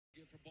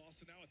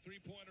Boston now. A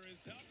three-pointer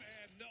is up,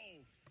 and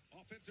no.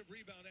 Offensive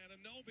rebound,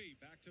 Anunoby.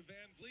 Back to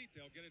Van Vliet.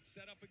 They'll get it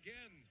set up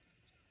again.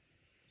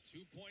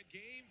 2-point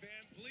game,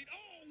 Van Vliet.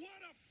 Oh,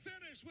 what a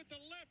finish with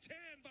the left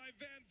hand by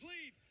Van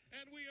Vliet.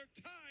 And we are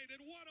tied at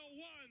 101.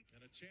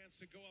 And a chance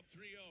to go up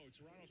 3-0.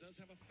 Toronto does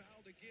have a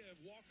foul to give.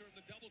 Walker in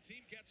the double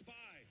team gets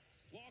by.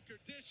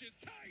 Walker dishes.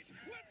 Tice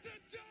with the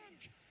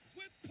dunk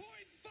with 0.5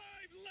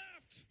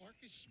 left.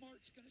 Marcus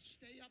Smart's going to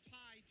stay up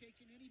high,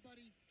 taking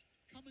anybody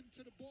coming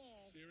to the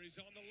ball. Series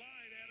on the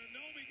line.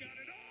 Anunoby got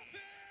it off,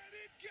 and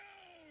it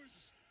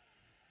goes.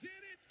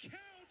 Did it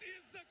count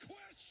is the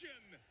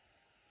question.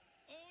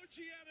 OG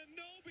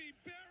Anunoby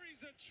buries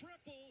a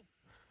triple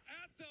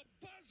at the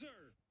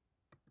buzzer.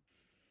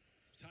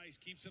 Tice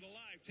keeps it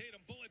alive.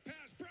 Tatum, bullet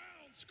pass.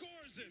 Brown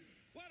scores it.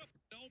 What a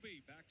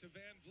Anunoby. Back to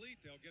Van Vliet.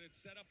 They'll get it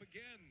set up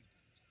again.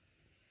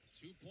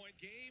 2-point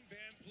game.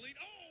 Van Vliet.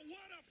 Oh,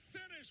 what a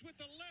finish with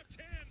the left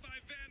hand by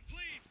Van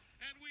Vliet.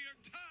 And we are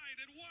tied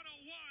at 101.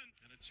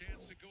 And a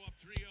chance to go up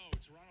 3-0.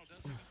 Toronto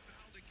does have a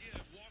foul to give.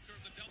 Walker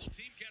in the double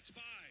team gets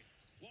by.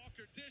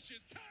 Walker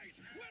dishes. Tice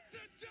with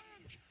the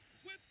dunk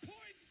with 0.5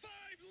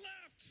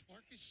 left.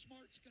 Marcus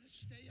Smart's going to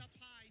stay up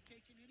high,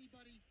 taking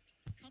anybody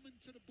coming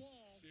to the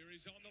ball.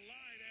 Series on the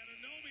line.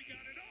 Anunoby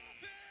got it off,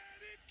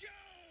 and it goes.